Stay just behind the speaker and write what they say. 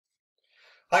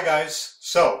Hi guys,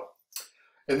 so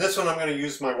in this one I'm going to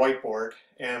use my whiteboard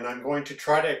and I'm going to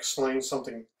try to explain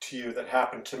something to you that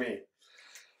happened to me.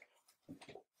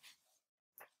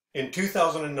 In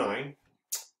 2009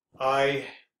 I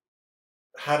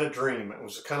had a dream. It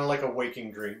was kind of like a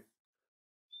waking dream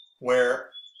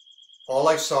where all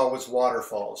I saw was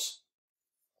waterfalls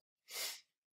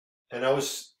and I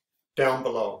was down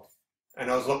below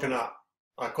and I was looking up.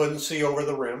 I couldn't see over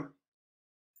the rim.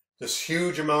 This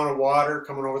huge amount of water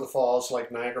coming over the falls,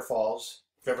 like Niagara Falls.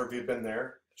 If ever you've been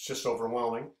there, it's just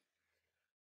overwhelming.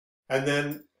 And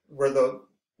then where the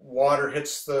water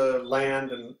hits the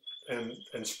land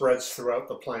and spreads throughout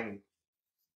the plain.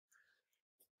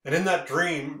 And in that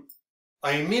dream,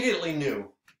 I immediately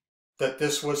knew that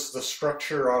this was the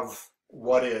structure of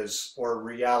what is, or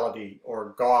reality,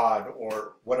 or God,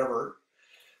 or whatever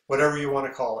you want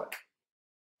to call it.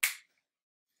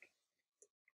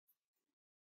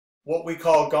 What we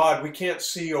call God, we can't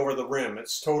see over the rim.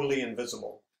 It's totally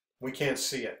invisible. We can't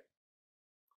see it.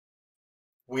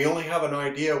 We only have an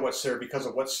idea what's there because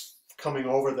of what's coming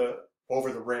over the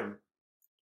rim.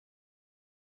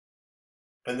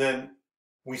 And then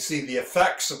we see the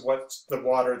effects of what's the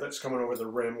water that's coming over the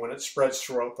rim when it spreads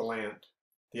throughout the land,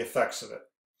 the effects of it.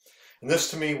 And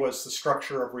this to me was the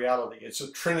structure of reality. It's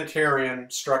a Trinitarian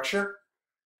structure.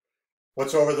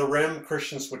 What's over the rim,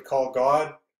 Christians would call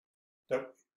God,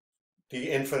 the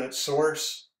infinite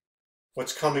source.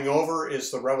 What's coming over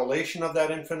is the revelation of that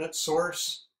infinite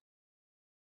source.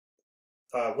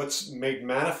 What's made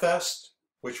manifest,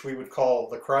 which we would call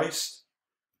the Christ.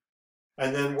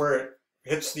 And then where it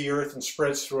hits the earth and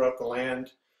spreads throughout the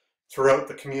land, throughout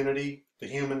the community, the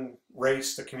human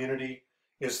race, the community,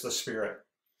 is the Spirit.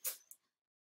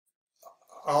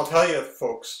 I'll tell you,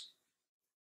 folks,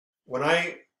 when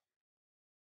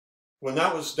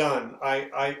that was done,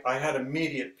 I had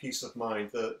immediate peace of mind.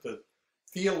 The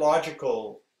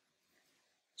theological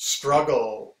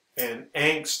struggle and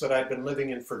angst that I'd been living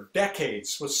in for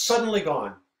decades was suddenly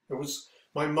gone.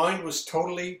 My mind was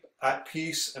totally at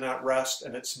peace and at rest,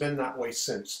 and it's been that way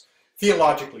since,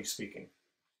 theologically speaking.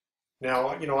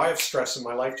 Now, you know, I have stress in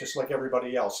my life just like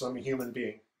everybody else. I'm a human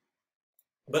being.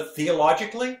 But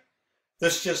theologically,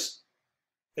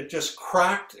 it just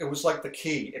cracked. It was like the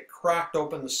key. It cracked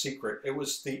open the secret. It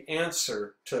was the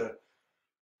answer to,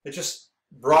 it just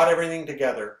brought everything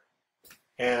together.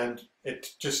 And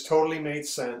it just totally made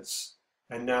sense.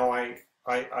 And now I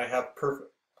have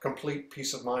complete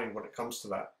peace of mind when it comes to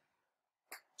that.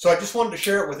 So I just wanted to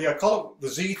share it with you. I call it the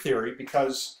Z theory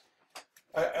because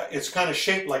it's kind of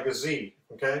shaped like a Z,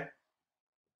 okay?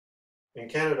 In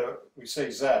Canada, we say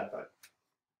Z, but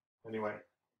anyway.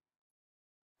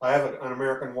 I have an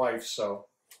American wife, so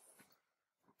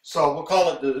we'll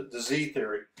call it the Z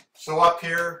theory. So up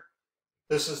here,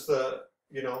 this is the,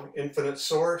 you know, infinite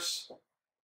source,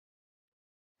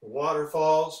 the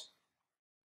waterfalls,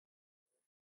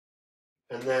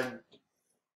 and then,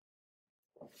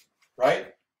 right?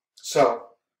 So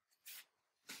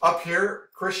up here,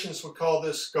 Christians would call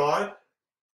this God,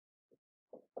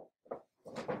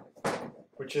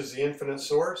 which is the infinite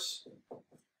source.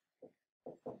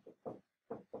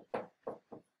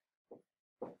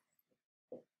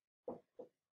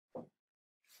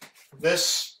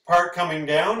 This part coming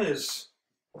down is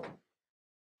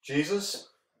Jesus.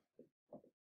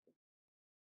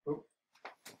 Oop.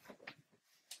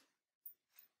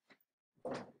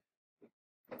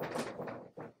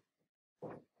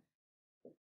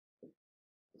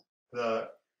 The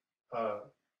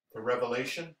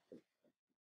revelation.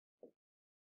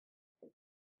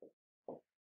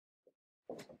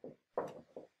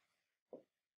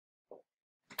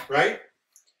 Right?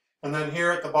 And then here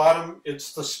at the bottom,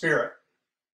 it's the Spirit.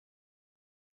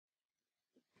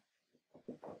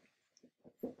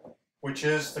 Which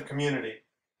is the community.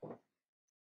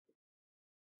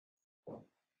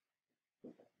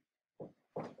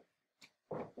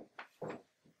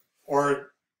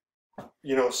 Or,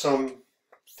 you know, some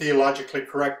theologically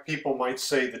correct people might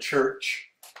say the church,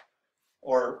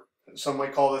 or some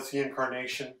might call it the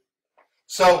incarnation.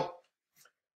 So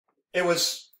it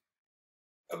was,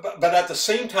 but at the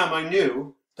same time I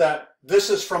knew that this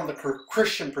is from the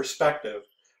Christian perspective,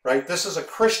 right? This is a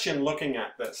Christian looking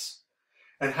at this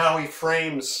and how he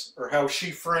frames, or how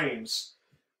she frames,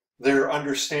 their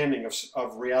understanding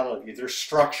of reality, their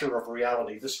structure of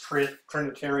reality, this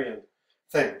Trinitarian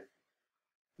thing.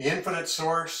 The infinite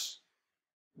source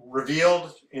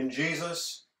revealed in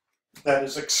Jesus that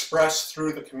is expressed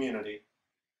through the community.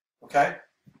 Okay?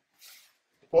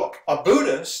 Well, a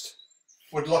Buddhist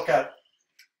would look at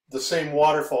the same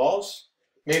waterfalls,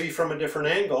 maybe from a different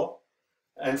angle,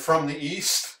 and from the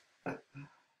east,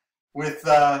 with,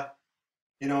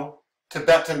 you know,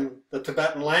 the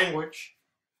Tibetan language,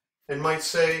 and might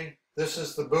say, this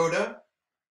is the Buddha.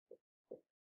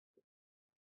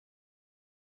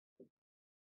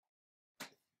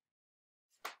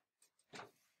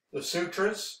 The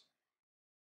sutras,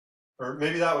 or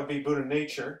maybe that would be Buddha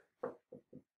nature.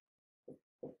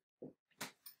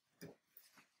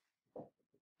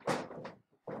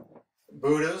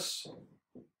 Buddhas.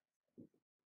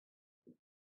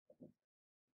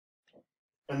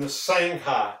 And the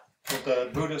Sangha, what the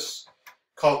Buddhists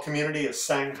call community is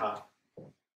Sangha.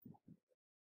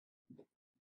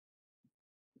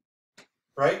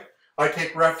 Right? I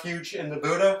take refuge in the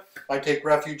Buddha. I take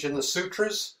refuge in the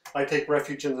sutras. I take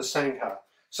refuge in the Sangha.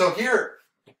 So here,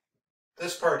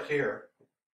 this part here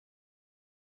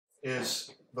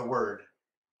is the Word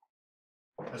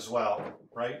as well,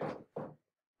 right?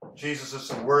 Jesus is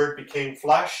the Word became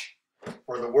flesh,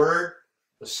 or the Word,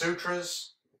 the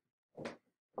sutras.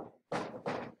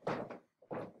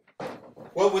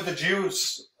 What would the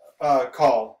Jews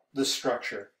call this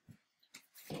structure?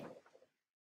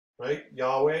 Right?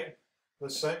 Yahweh,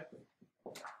 let's say.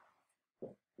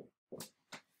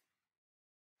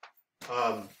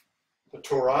 The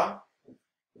Torah.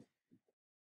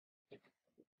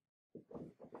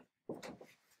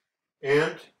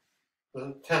 And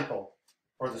the temple,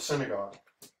 or the synagogue.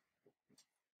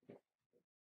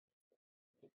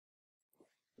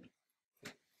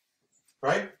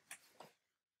 Right?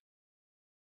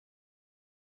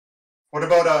 What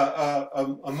about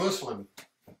a Muslim?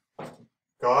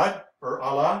 God or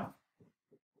Allah?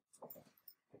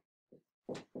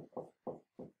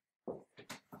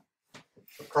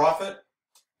 The Prophet?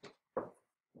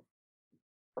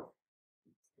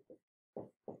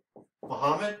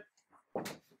 Muhammad?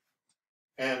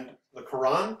 And the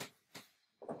Quran?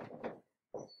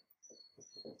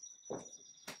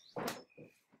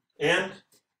 And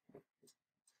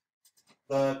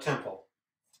the temple?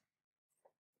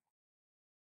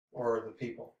 Or the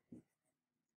people?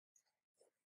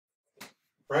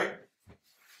 Right?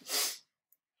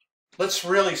 Let's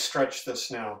really stretch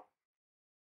this now.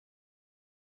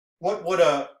 What would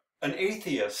an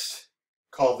atheist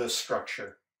call this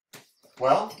structure?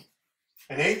 Well,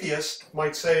 an atheist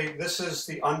might say this is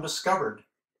the undiscovered.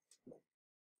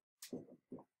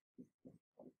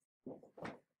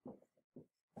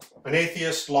 An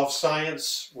atheist loves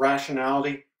science,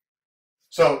 rationality.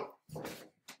 So,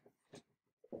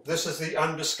 this is the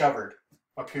undiscovered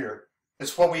up here.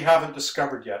 It's what we haven't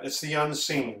discovered yet. It's the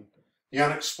unseen, the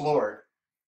unexplored.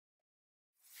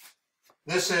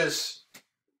 This is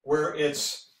where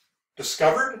it's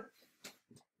discovered.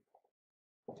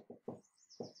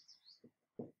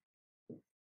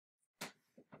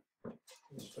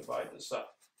 Let's divide this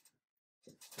up.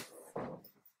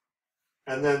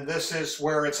 And then this is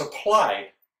where it's applied.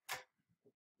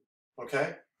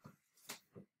 Okay?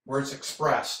 Where it's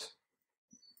expressed.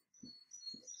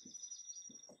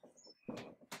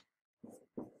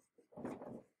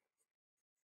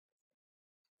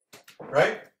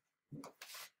 Right?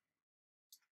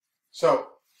 So,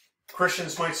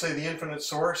 Christians might say the infinite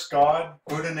source, God,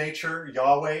 Buddha nature,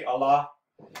 Yahweh, Allah,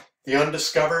 the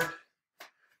undiscovered.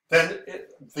 Then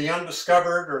the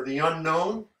undiscovered or the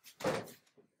unknown,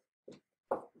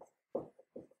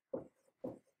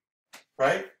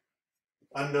 right?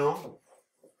 Unknown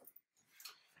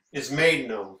is made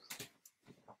known.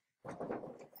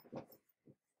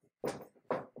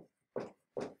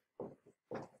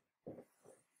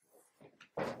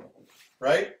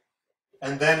 Right?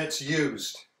 And then it's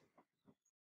used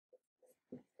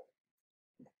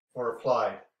or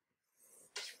applied.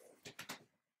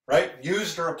 Right?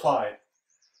 Used or applied.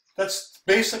 That's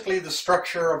basically the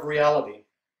structure of reality,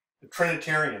 the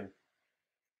Trinitarian.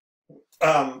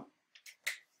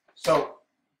 So,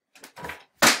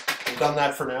 I've done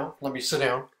that for now. Let me sit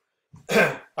down.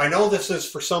 I know this is,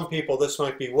 for some people, this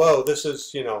might be, whoa, this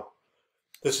is, you know,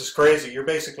 this is crazy. You're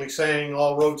basically saying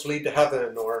all roads lead to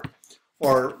heaven or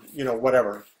you know,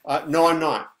 whatever. No, I'm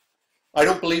not. I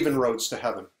don't believe in roads to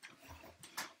heaven.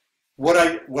 What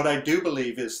I do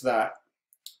believe is that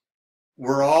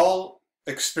we're all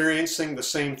experiencing the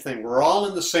same thing. We're all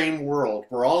in the same world.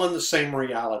 We're all in the same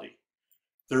reality.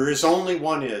 There is only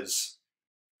one is.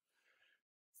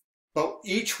 But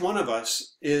each one of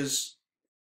us is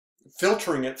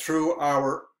filtering it through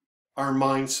our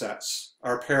mindsets,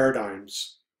 our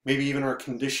paradigms, maybe even our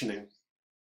conditioning.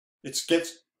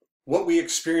 What we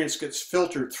experience gets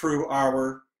filtered through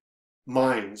our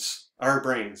minds, our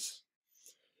brains.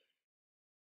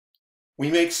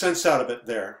 We make sense out of it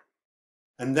there.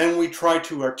 And then we try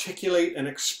to articulate and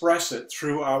express it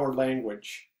through our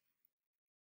language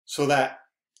so that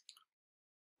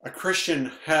A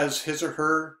Christian has his or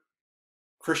her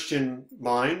Christian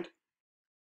mind,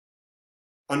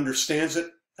 understands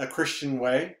it a Christian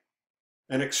way,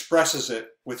 and expresses it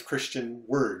with Christian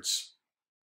words.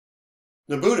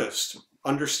 The Buddhist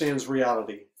understands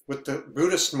reality with the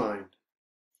Buddhist mind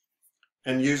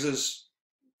and uses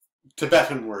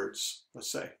Tibetan words,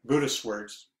 let's say, Buddhist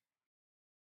words.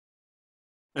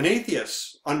 An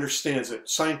atheist understands it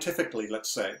scientifically,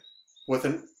 let's say, with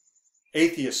an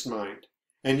atheist mind,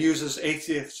 and uses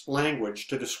atheist language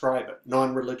to describe it,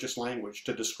 non-religious language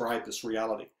to describe this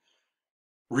reality.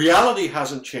 Reality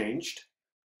hasn't changed.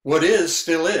 What is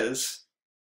still is.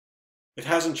 It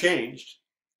hasn't changed.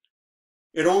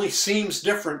 It only seems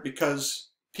different because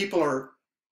people are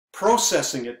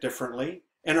processing it differently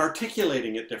and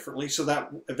articulating it differently, so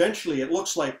that eventually it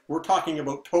looks like we're talking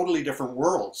about totally different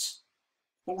worlds.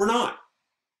 But we're not.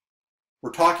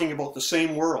 We're talking about the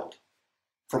same world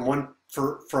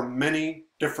from many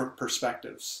different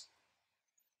perspectives.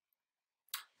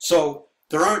 So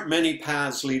there aren't many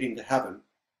paths leading to heaven.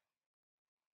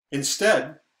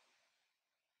 Instead,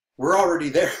 we're already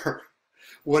there.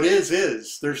 What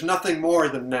is. There's nothing more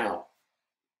than now.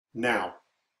 Now.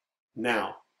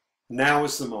 Now. Now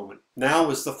is the moment.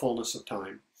 Now is the fullness of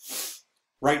time.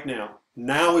 Right now.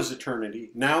 Now is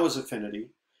eternity. Now is infinity.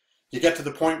 You get to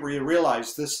the point where you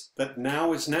realize that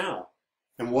now is now.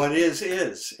 And what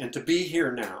is. And to be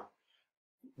here now,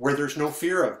 where there's no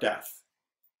fear of death.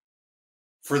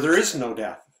 For there is no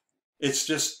death. It's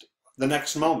just the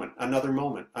next moment, another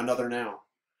now.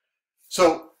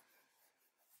 So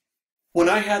when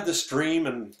I had this dream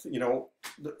and,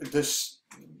 this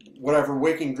whatever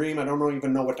waking dream, I don't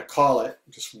even know what to call it,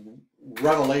 just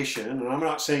revelation, and I'm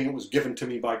not saying it was given to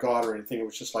me by God or anything, it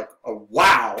was just like a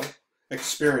wow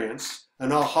experience,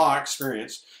 an aha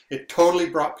experience. It totally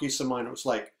brought peace of mind. It was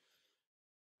like,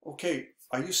 okay,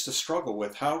 I used to struggle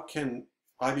with how can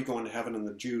I be going to heaven and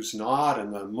the Jews not,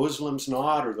 and the Muslims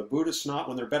not, or the Buddhists not,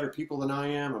 when they're better people than I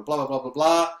am, and blah, blah, blah, blah,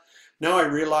 blah. Now I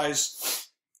realize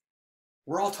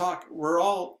we're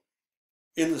all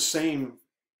in the same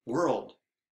world.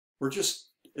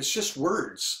 It's just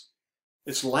words.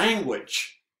 It's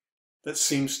language that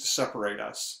seems to separate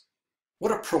us.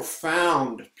 What a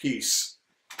profound peace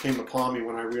came upon me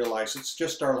when I realized it's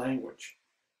just our language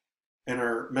and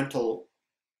our mental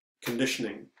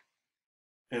conditioning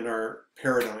and our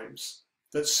paradigms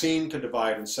that seem to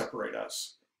divide and separate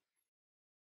us.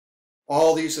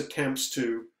 All these attempts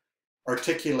to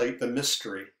articulate the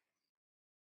mystery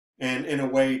and in a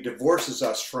way divorces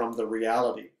us from the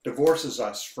reality, divorces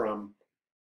us from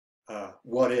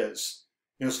what is.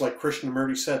 It's like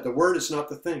Krishnamurti said, the word is not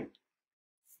the thing.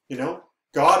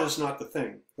 God is not the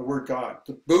thing, the word God.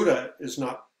 The Buddha is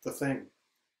not the thing.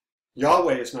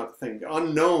 Yahweh is not the thing. The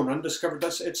unknown, undiscovered,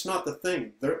 it's not the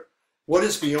thing. What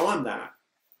is beyond that?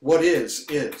 What is.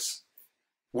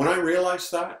 When I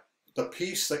realized that, the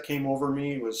peace that came over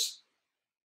me was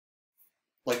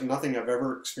like nothing I've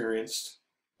ever experienced.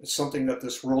 It's something that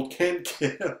this world can't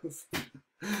give.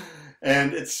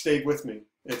 And it stayed with me.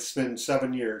 It's been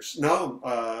 7 years.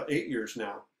 No, 8 years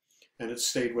now. And it's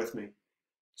stayed with me.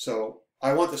 So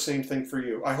I want the same thing for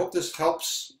you. I hope this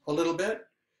helps a little bit.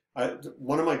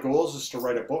 One of my goals is to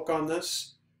write a book on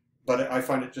this, but I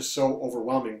find it just so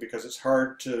overwhelming because it's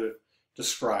hard to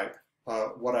describe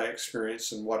what I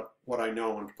experience and what I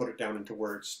know and to put it down into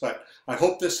words. But I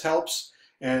hope this helps,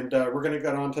 and we're going to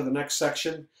get on to the next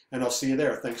section, and I'll see you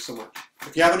there. Thanks so much.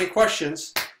 If you have any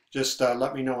questions, just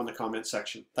let me know in the comment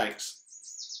section. Thanks.